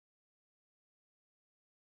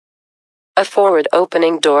A forward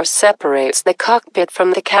opening door separates the cockpit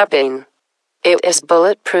from the cabin. It is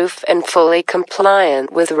bulletproof and fully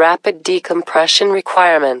compliant with rapid decompression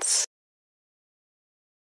requirements.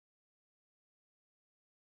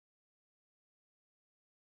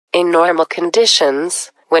 In normal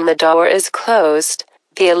conditions, when the door is closed,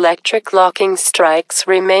 the electric locking strikes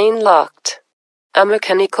remain locked. A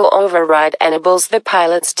mechanical override enables the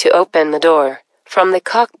pilots to open the door from the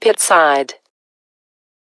cockpit side.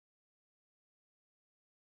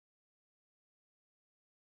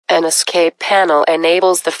 An escape panel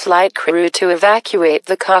enables the flight crew to evacuate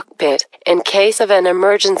the cockpit in case of an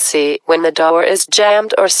emergency when the door is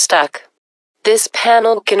jammed or stuck. This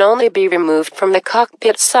panel can only be removed from the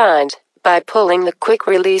cockpit side by pulling the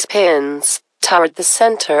quick-release pins toward the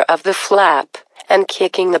center of the flap and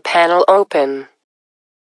kicking the panel open.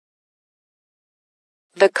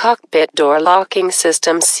 The cockpit door locking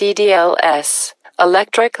system CDLS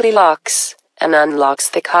electrically locks and unlocks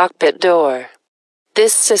the cockpit door.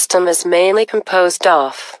 This system is mainly composed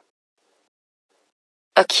of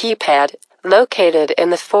a keypad located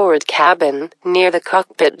in the forward cabin near the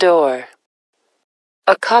cockpit door,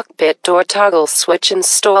 a cockpit door toggle switch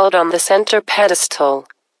installed on the center pedestal,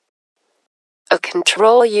 a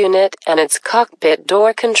control unit and its cockpit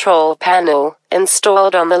door control panel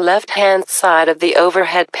installed on the left-hand side of the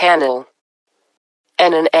overhead panel,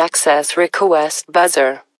 and an access request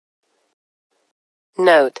buzzer.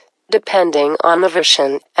 Note: depending on the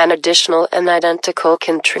version, an additional and identical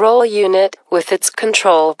control unit with its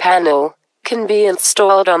control panel can be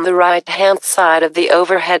installed on the right-hand side of the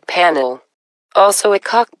overhead panel. Also, a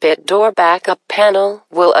cockpit door backup panel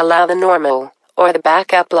will allow the normal or the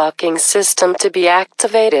backup locking system to be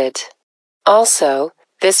activated. Also,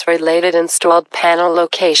 this related installed panel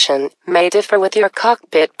location may differ with your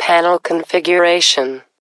cockpit panel configuration.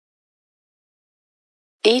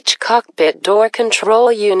 Each cockpit door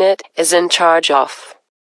control unit is in charge of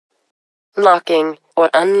locking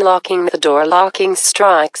or unlocking the door locking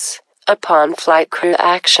strikes upon flight crew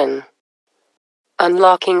action,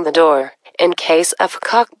 unlocking the door in case of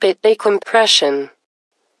cockpit decompression,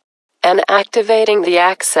 and activating the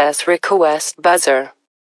access request buzzer.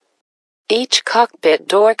 Each cockpit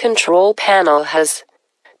door control panel has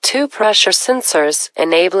 2 pressure sensors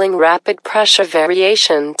enabling rapid pressure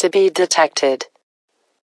variation to be detected,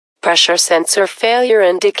 pressure sensor failure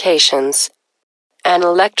indications, and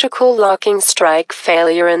electrical locking strike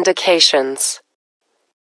failure indications.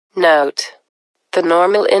 Note: the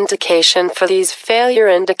normal indication for these failure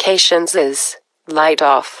indications is light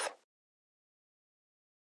off.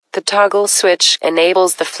 The toggle switch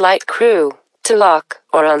enables the flight crew to lock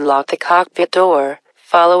or unlock the cockpit door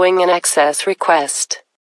following an access request.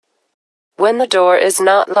 When the door is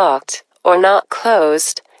not locked or not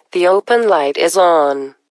closed, the open light is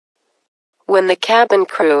on. When the cabin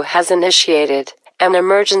crew has initiated an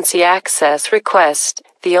emergency access request,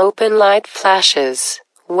 the open light flashes,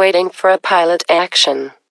 waiting for a pilot action.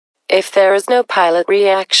 If there is no pilot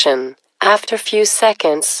reaction, after a few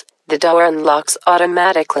seconds, the door unlocks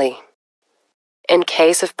automatically. In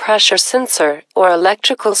case of pressure sensor or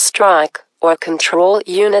electrical strike or control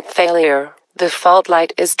unit failure, the fault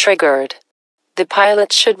light is triggered. The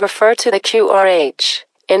pilot should refer to the QRH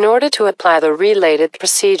in order to apply the related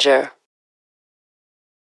procedure.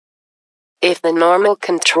 If the normal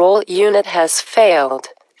control unit has failed,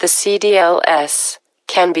 the CDLS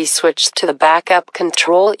can be switched to the backup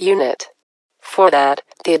control unit. For that,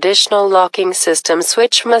 the additional locking system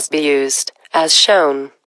switch must be used, as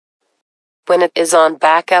shown. When it is on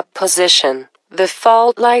backup position, the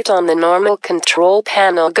fault light on the normal control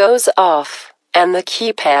panel goes off, and the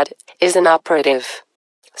keypad is inoperative.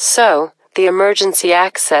 So, the emergency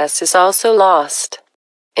access is also lost.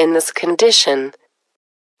 In this condition,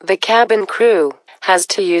 the cabin crew has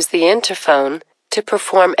to use the interphone to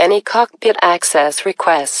perform any cockpit access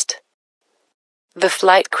request. The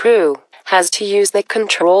flight crew has to use the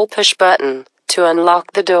control push button to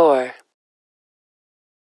unlock the door.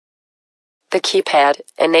 The keypad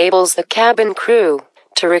enables the cabin crew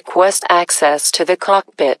to request access to the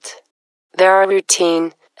cockpit. There are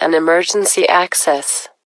routine and emergency access.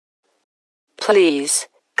 Please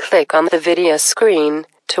click on the video screen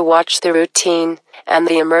to watch the routine and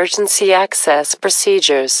the emergency access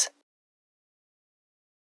procedures.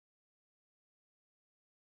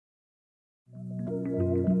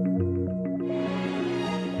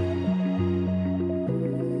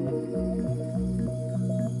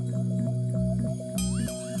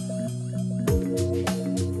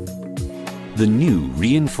 The new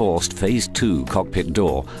reinforced Phase 2 cockpit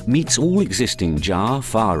door meets all existing JAR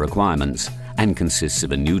FAR requirements and consists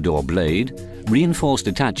of a new door blade, reinforced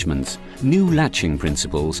attachments, new latching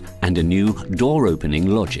principles, and a new door opening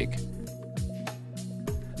logic.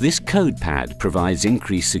 This code pad provides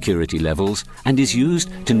increased security levels and is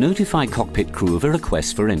used to notify cockpit crew of a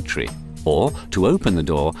request for entry, or to open the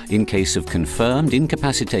door in case of confirmed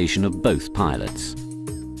incapacitation of both pilots.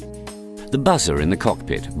 The buzzer in the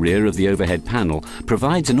cockpit, rear of the overhead panel,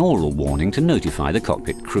 provides an oral warning to notify the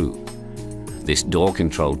cockpit crew. This door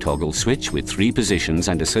control toggle switch with 3 positions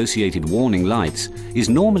and associated warning lights is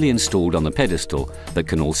normally installed on the pedestal, but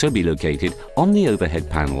can also be located on the overhead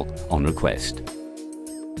panel on request.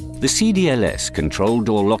 The CDLS control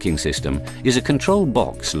door locking system is a control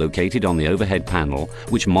box located on the overhead panel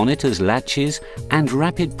which monitors latches and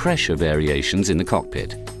rapid pressure variations in the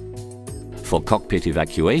cockpit. For cockpit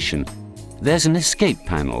evacuation, there's an escape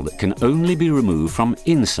panel that can only be removed from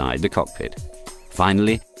inside the cockpit.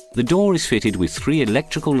 Finally, the door is fitted with 3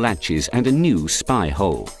 electrical latches and a new spy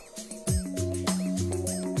hole.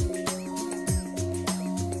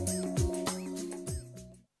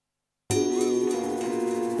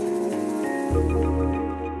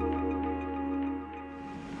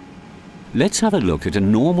 Let's have a look at a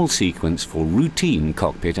normal sequence for routine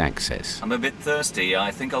cockpit access. I'm a bit thirsty.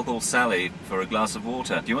 I think I'll call Sally for a glass of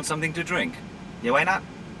water. Do you want something to drink? Yeah, why not?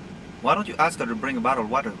 Why don't you ask her to bring a bottle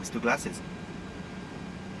of water with 2 glasses?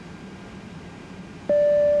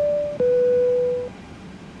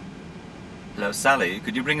 Hello, Sally.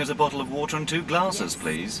 Could you bring us a bottle of water and 2 glasses, Yes.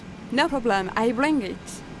 please? No problem, I bring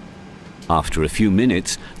it. After a few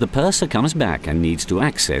minutes, the purser comes back and needs to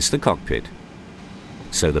access the cockpit.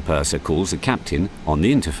 So the purser calls the captain on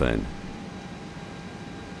the interphone.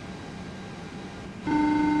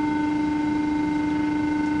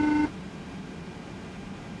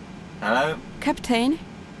 Hello? Captain,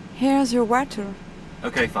 here's your water.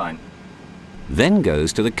 Okay, fine. Then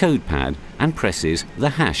goes to the code pad and presses the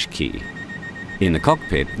hash key. In the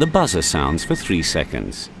cockpit, the buzzer sounds for 3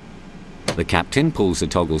 seconds. The captain pulls the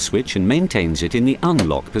toggle switch and maintains it in the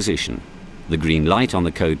unlock position. The green light on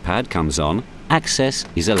the code pad comes on. Access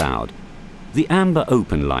is allowed. The amber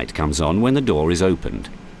open light comes on when the door is opened.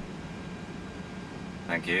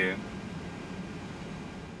 Thank you.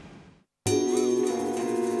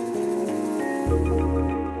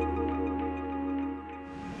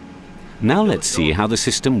 Now let's see how the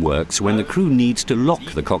system works when the crew needs to lock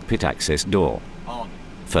the cockpit access door.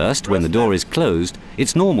 First, when the door is closed,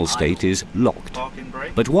 its normal state is locked.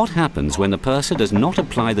 But what happens when the purser does not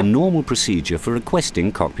apply the normal procedure for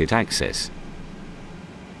requesting cockpit access?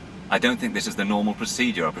 I don't think this is the normal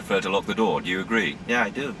procedure. I prefer to lock the door. Do you agree? Yeah, I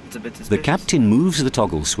do. It's a bit suspicious. The captain moves the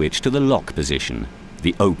toggle switch to the lock position.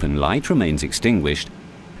 The open light remains extinguished.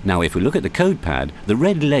 Now if we look at the code pad, the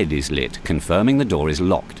red LED is lit, confirming the door is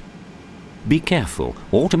locked. Be careful.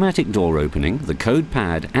 Automatic door opening, the code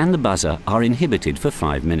pad and the buzzer are inhibited for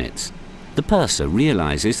 5 minutes. The purser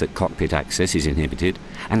realizes that cockpit access is inhibited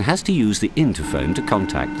and has to use the interphone to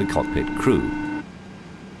contact the cockpit crew.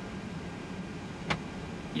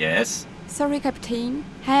 Yes? Sorry, Captain,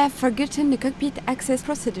 I have forgotten the cockpit access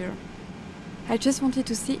procedure. I just wanted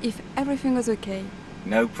to see if everything was okay.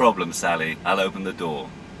 No problem, Sally. I'll open the door.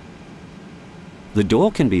 The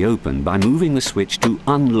door can be opened by moving the switch to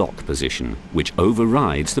unlock position, which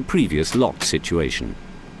overrides the previous locked situation.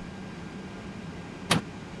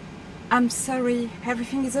 I'm sorry,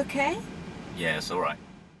 everything is okay? Yes, all right.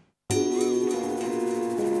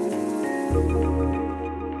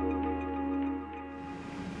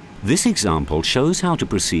 This example shows how to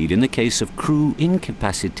proceed in the case of crew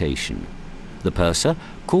incapacitation. The purser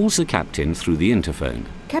calls the captain through the interphone.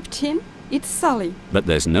 Captain, it's Sally. But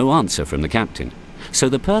there's no answer from the captain. So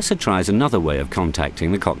the purser tries another way of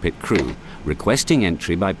contacting the cockpit crew, requesting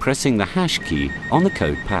entry by pressing the hash key on the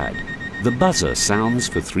code pad. The buzzer sounds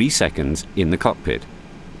for 3 seconds in the cockpit,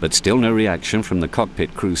 but still no reaction from the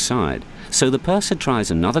cockpit crew side. So the purser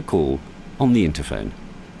tries another call on the interphone.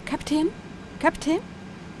 Captain? Captain?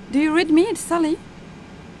 Do you read me? It's Sally.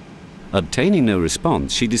 Obtaining no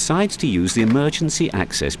response, she decides to use the emergency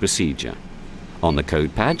access procedure. On the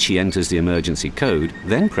code pad, she enters the emergency code,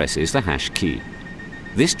 then presses the hash key.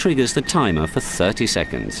 This triggers the timer for 30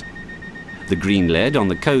 seconds. The green LED on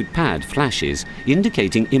the code pad flashes,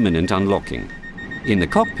 indicating imminent unlocking. In the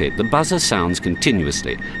cockpit, the buzzer sounds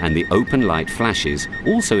continuously, and the open light flashes,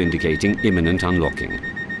 also indicating imminent unlocking.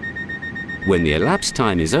 When the elapsed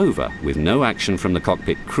time is over, with no action from the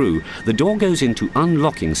cockpit crew, the door goes into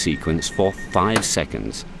unlocking sequence for 5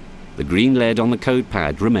 seconds. The green LED on the code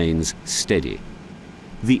pad remains steady.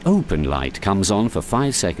 The open light comes on for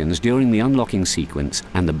 5 seconds during the unlocking sequence,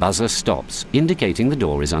 and the buzzer stops, indicating the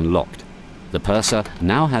door is unlocked. The purser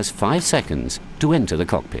now has 5 seconds to enter the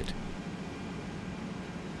cockpit.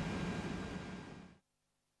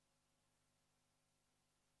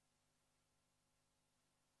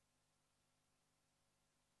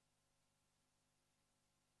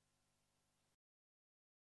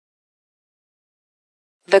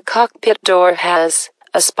 The cockpit door has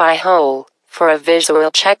a spy hole for a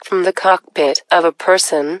visual check from the cockpit of a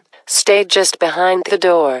person stayed just behind the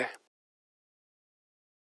door.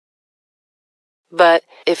 But,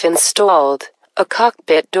 if installed, a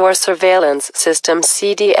cockpit door surveillance system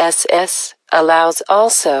CDSS allows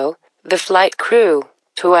also the flight crew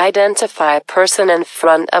to identify a person in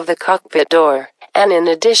front of the cockpit door, and in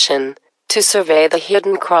addition, to survey the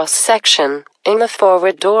hidden cross-section in the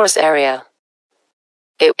forward doors area.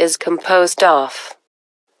 It is composed of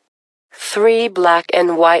 3 black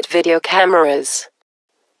and white video cameras,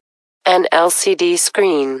 an LCD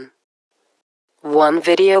screen, 1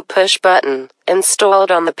 video push button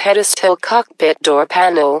installed on the pedestal cockpit door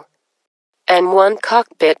panel, and 1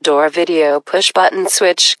 cockpit door video push button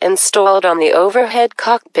switch installed on the overhead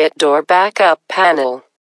cockpit door backup panel.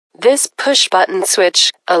 This push button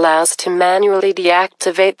switch allows to manually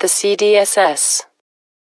deactivate the CDSS.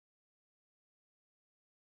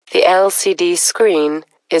 The LCD screen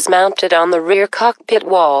is mounted on the rear cockpit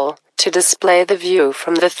wall to display the view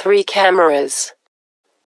from the 3 cameras.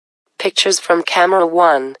 Pictures from camera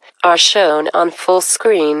 1 are shown on full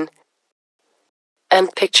screen,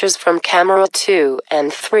 and pictures from camera 2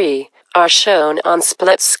 and 3 are shown on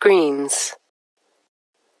split screens.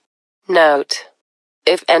 Note: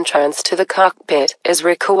 if entrance to the cockpit is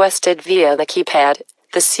requested via the keypad,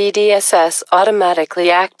 the CDSS automatically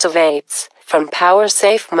activates from power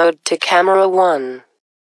safe mode to camera 1.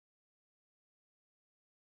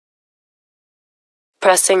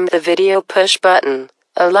 Pressing the video push button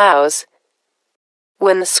allows,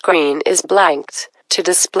 when the screen is blanked, to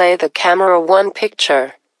display the camera 1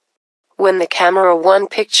 picture. When the camera 1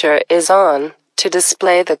 picture is on, to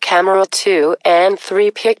display the camera 2 and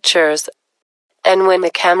 3 pictures, and when the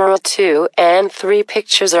camera 2 and 3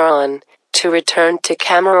 pictures are on, to return to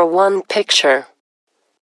camera 1 picture.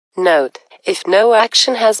 Note: if no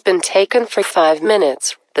action has been taken for 5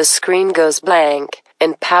 minutes, the screen goes blank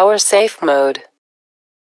in power safe mode.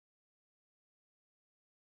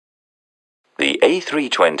 The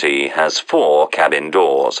A320 has 4 cabin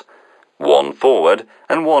doors, 1 forward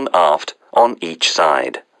and 1 aft on each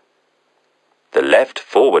side. The left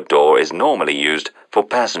forward door is normally used for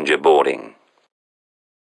passenger boarding.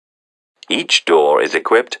 Each door is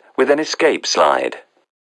equipped with an escape slide.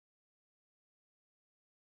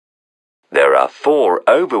 There are 4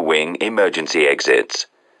 over-wing emergency exits,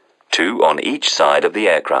 2 on each side of the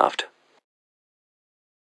aircraft.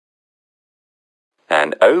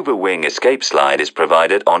 An over-wing escape slide is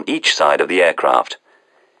provided on each side of the aircraft.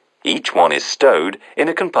 Each one is stowed in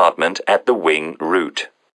a compartment at the wing root.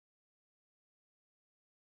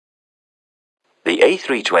 The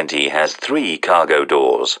A320 has 3 cargo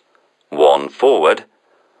doors, 1 forward,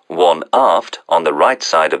 1 aft on the right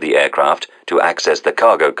side of the aircraft to access the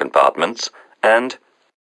cargo compartments, and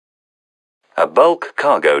a bulk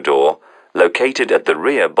cargo door located at the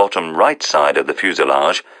rear bottom right side of the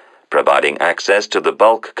fuselage, providing access to the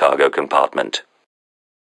bulk cargo compartment.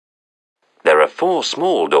 There are 4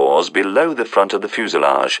 small doors below the front of the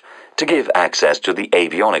fuselage to give access to the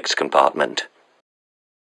avionics compartment.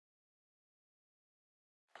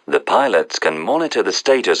 The pilots can monitor the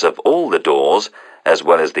status of all the doors as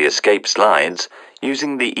well as the escape slides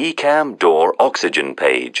using the ECAM door oxygen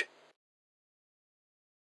page.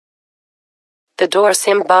 The door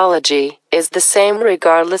symbology is the same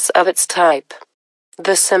regardless of its type.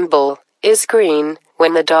 The symbol is green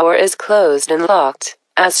when the door is closed and locked,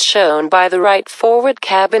 as shown by the right forward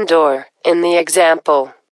cabin door in the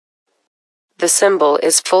example. The symbol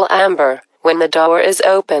is full amber when the door is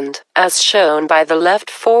opened, as shown by the left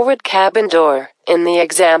forward cabin door in the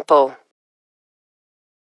example.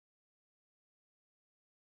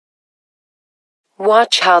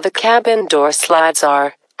 Watch how the cabin door slides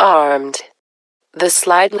are armed. The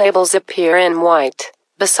slide labels appear in white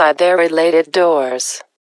beside their related doors,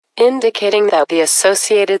 indicating that the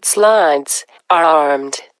associated slides are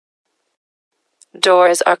armed.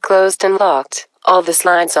 Doors are closed and locked. All the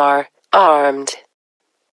slides are armed.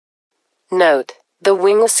 Note: the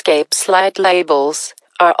wing escape slide labels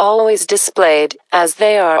are always displayed as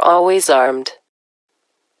they are always armed.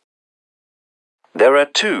 There are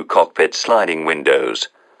 2 cockpit sliding windows,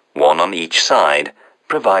 1 on each side,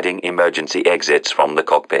 providing emergency exits from the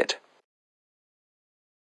cockpit.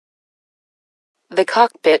 The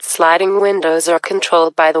cockpit sliding windows are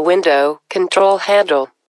controlled by the window control handle.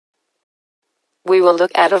 we will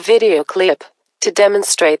look at a video clip to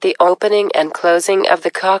demonstrate the opening and closing of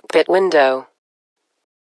the cockpit window.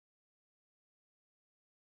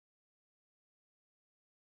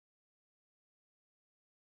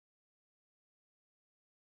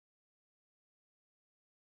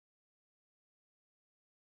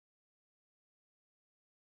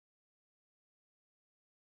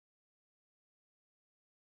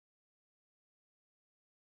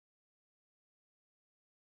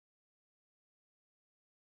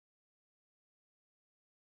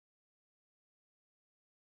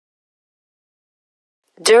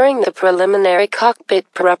 During the preliminary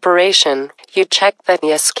cockpit preparation, you check that the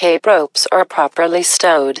escape ropes are properly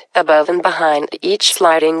stowed above and behind each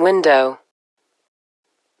sliding window.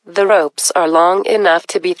 The ropes are long enough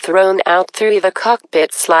to be thrown out through the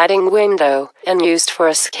cockpit sliding window and used for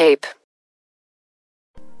escape.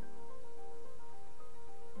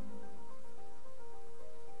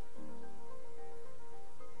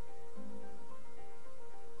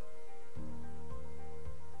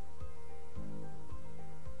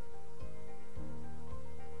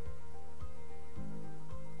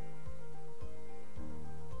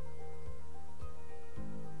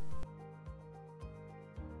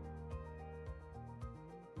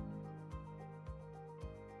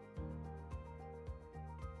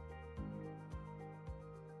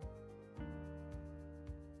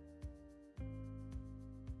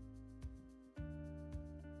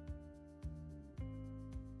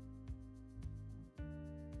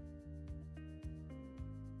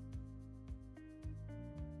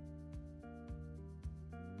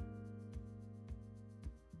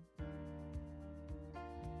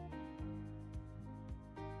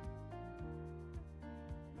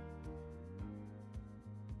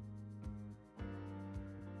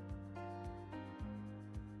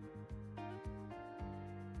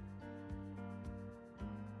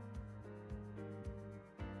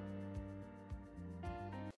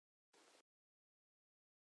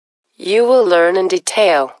 You will learn in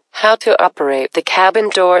detail how to operate the cabin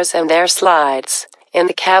doors and their slides in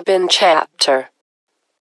the cabin chapter.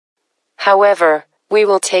 However, we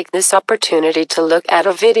will take this opportunity to look at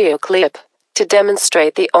a video clip to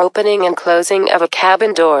demonstrate the opening and closing of a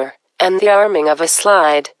cabin door and the arming of a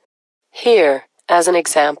slide. Here, as an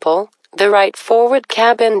example, the right forward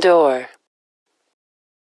cabin door.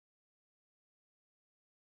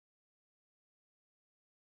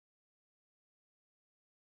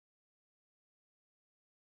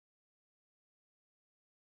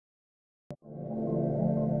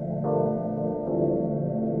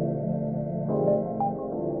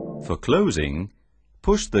 For closing,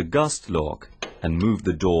 push the gust lock and move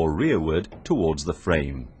the door rearward towards the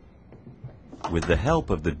frame. With the help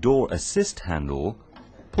of the door assist handle,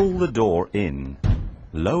 pull the door in.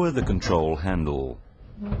 Lower the control handle.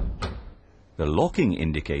 The locking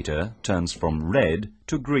indicator turns from red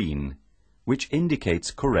to green, which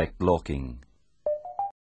indicates correct locking.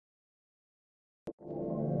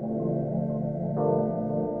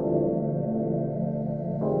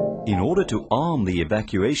 In order to arm the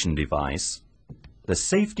evacuation device, the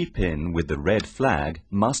safety pin with the red flag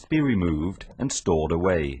must be removed and stored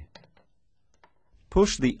away.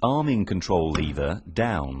 Push the arming control lever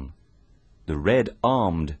down. The red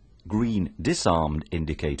armed, green disarmed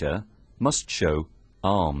indicator must show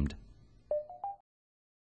armed.